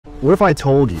What if I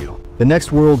told you the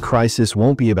next world crisis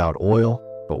won't be about oil,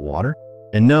 but water?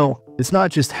 And no, it's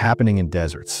not just happening in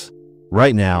deserts.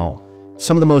 Right now,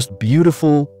 some of the most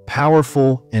beautiful,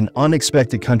 powerful, and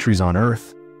unexpected countries on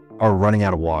Earth are running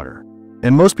out of water.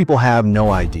 And most people have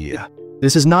no idea.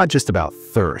 This is not just about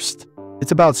thirst.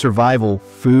 It's about survival,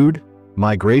 food,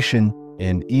 migration,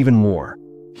 and even more.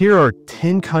 Here are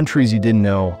 10 countries you didn't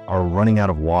know are running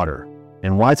out of water,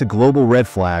 and why it's a global red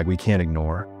flag we can't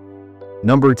ignore.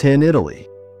 Number 10, Italy.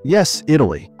 Yes,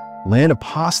 Italy, land of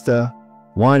pasta,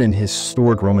 wine, and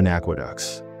historic Roman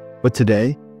aqueducts. But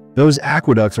today, those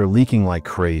aqueducts are leaking like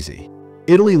crazy.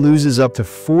 Italy loses up to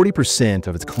 40%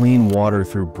 of its clean water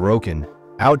through broken,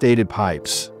 outdated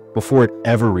pipes before it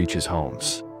ever reaches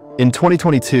homes. In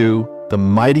 2022, the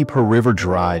mighty Po River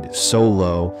dried so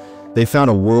low, they found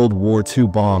a World War II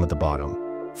bomb at the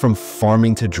bottom. From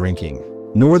farming to drinking,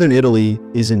 northern Italy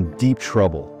is in deep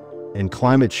trouble, and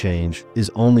climate change is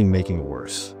only making it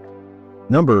worse.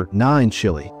 Number 9,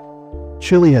 Chile.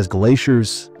 Chile has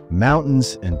glaciers,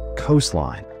 mountains, and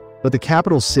coastline, but the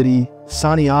capital city,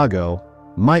 Santiago,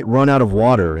 might run out of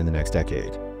water in the next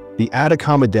decade. The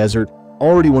Atacama Desert,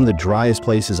 already one of the driest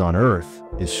places on Earth,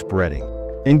 is spreading.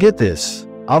 And get this,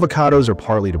 avocados are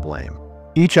partly to blame.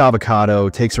 Each avocado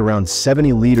takes around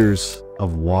 70 liters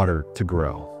of water to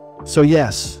grow. So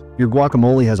yes, your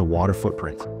guacamole has a water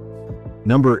footprint.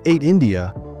 Number 8,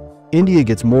 India. India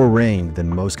gets more rain than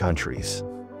most countries.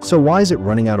 So why is it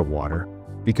running out of water?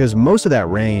 Because most of that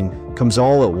rain comes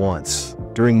all at once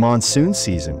during monsoon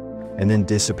season and then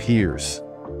disappears.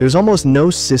 There's almost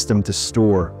no system to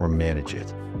store or manage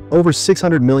it. Over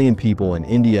 600 million people in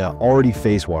India already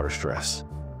face water stress,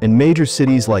 and major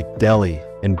cities like Delhi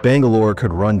and Bangalore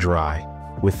could run dry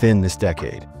within this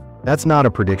decade. That's not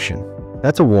a prediction,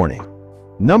 that's a warning.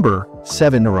 Number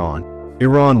 7, Iran.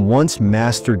 Iran once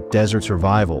mastered desert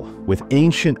survival with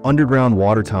ancient underground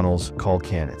water tunnels called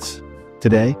qanats.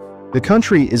 Today, the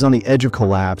country is on the edge of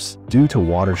collapse due to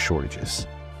water shortages.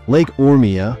 Lake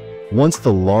Urmia, once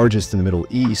the largest in the Middle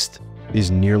East, is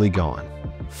nearly gone.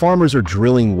 Farmers are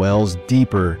drilling wells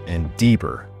deeper and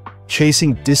deeper,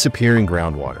 chasing disappearing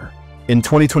groundwater. In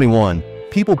 2021,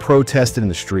 people protested in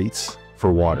the streets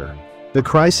for water. The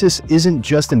crisis isn't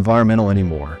just environmental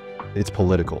anymore, it's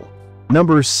political.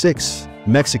 Number 6,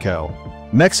 Mexico.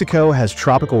 Mexico has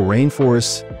tropical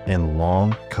rainforests and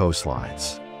long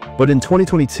coastlines. But in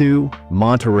 2022,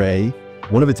 Monterrey,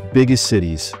 one of its biggest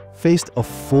cities, faced a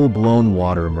full-blown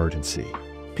water emergency.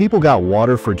 People got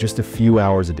water for just a few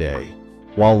hours a day,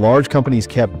 while large companies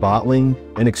kept bottling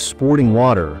and exporting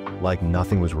water like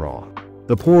nothing was wrong.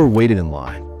 The poor waited in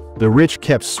line. The rich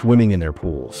kept swimming in their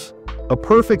pools. A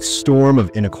perfect storm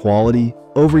of inequality,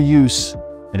 overuse,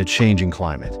 and a changing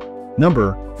climate.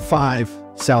 Number 5,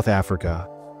 South Africa.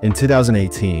 In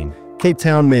 2018, Cape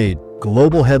Town made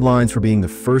global headlines for being the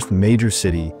first major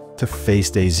city to face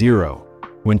day zero,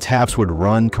 when taps would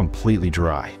run completely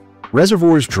dry.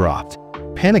 Reservoirs dropped.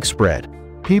 Panic spread.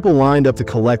 People lined up to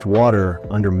collect water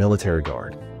under military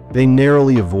guard. They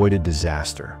narrowly avoided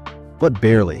disaster, but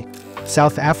barely.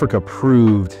 South Africa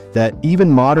proved that even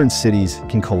modern cities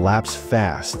can collapse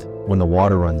fast when the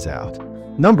water runs out.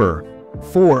 Number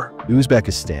 4,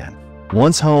 Uzbekistan.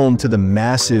 Once home to the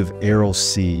massive Aral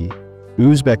Sea,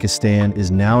 Uzbekistan is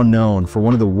now known for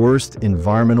one of the worst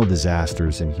environmental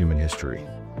disasters in human history.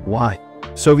 Why?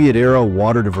 Soviet-era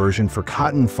water diversion for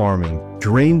cotton farming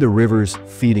drained the rivers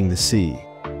feeding the sea.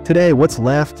 Today, what's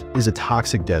left is a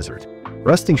toxic desert,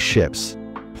 rusting ships,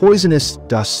 poisonous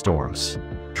dust storms,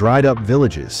 dried-up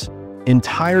villages.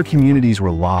 Entire communities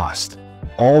were lost,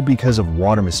 all because of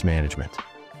water mismanagement.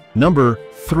 Number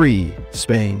 3,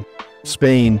 Spain.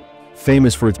 Spain,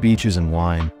 famous for its beaches and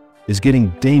wine, is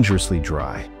getting dangerously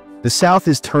dry. The south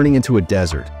is turning into a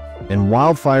desert, and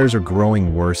wildfires are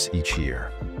growing worse each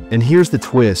year. And here's the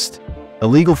twist.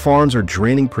 Illegal farms are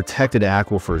draining protected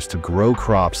aquifers to grow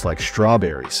crops like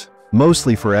strawberries,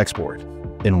 mostly for export.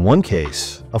 In one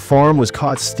case, a farm was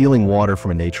caught stealing water from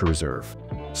a nature reserve.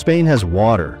 Spain has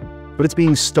water, but it's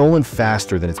being stolen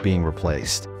faster than it's being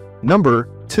replaced. Number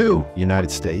 2,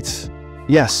 United States.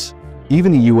 Yes,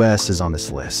 even the US is on this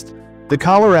list. The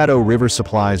Colorado River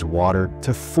supplies water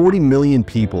to 40 million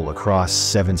people across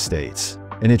 7 states,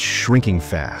 and it's shrinking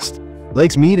fast.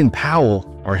 Lakes Mead and Powell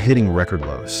are hitting record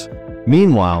lows.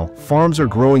 Meanwhile, farms are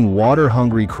growing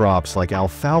water-hungry crops like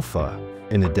alfalfa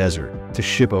in the desert to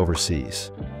ship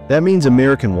overseas. That means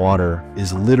American water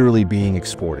is literally being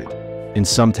exported. In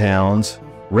some towns,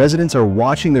 residents are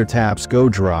watching their taps go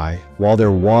dry while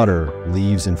their water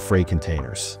leaves in freight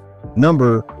containers.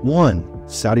 Number 1,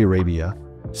 Saudi Arabia.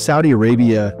 Saudi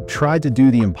Arabia tried to do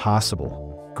the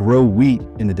impossible, grow wheat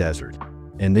in the desert.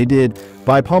 And they did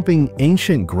by pumping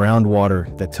ancient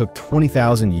groundwater that took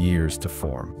 20,000 years to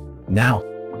form. Now,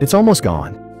 it's almost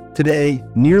gone. Today,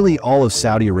 nearly all of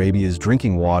Saudi Arabia's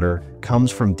drinking water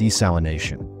comes from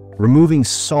desalination, removing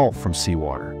salt from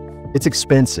seawater. It's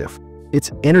expensive,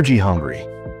 it's energy hungry,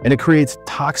 and it creates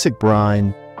toxic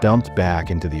brine dumped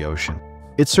back into the ocean.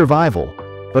 It's survival,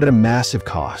 but at a massive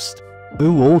cost.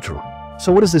 Ultra.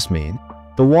 So what does this mean?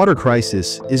 The water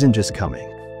crisis isn't just coming.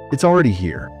 It's already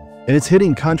here, and it's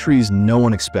hitting countries no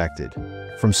one expected,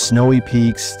 from snowy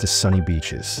peaks to sunny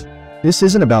beaches. This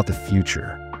isn't about the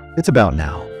future, it's about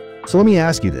now. So let me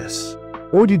ask you this.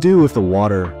 What would you do if the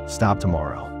water stopped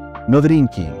tomorrow? No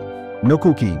drinking, no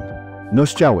cooking, no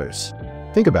showers.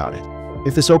 Think about it.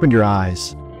 If this opened your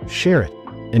eyes, share it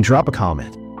and drop a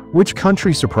comment. Which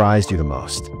country surprised you the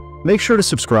most? Make sure to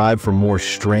subscribe for more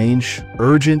strange,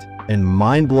 urgent, and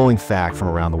mind-blowing facts from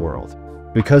around the world.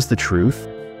 Because the truth,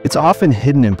 it's often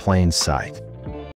hidden in plain sight.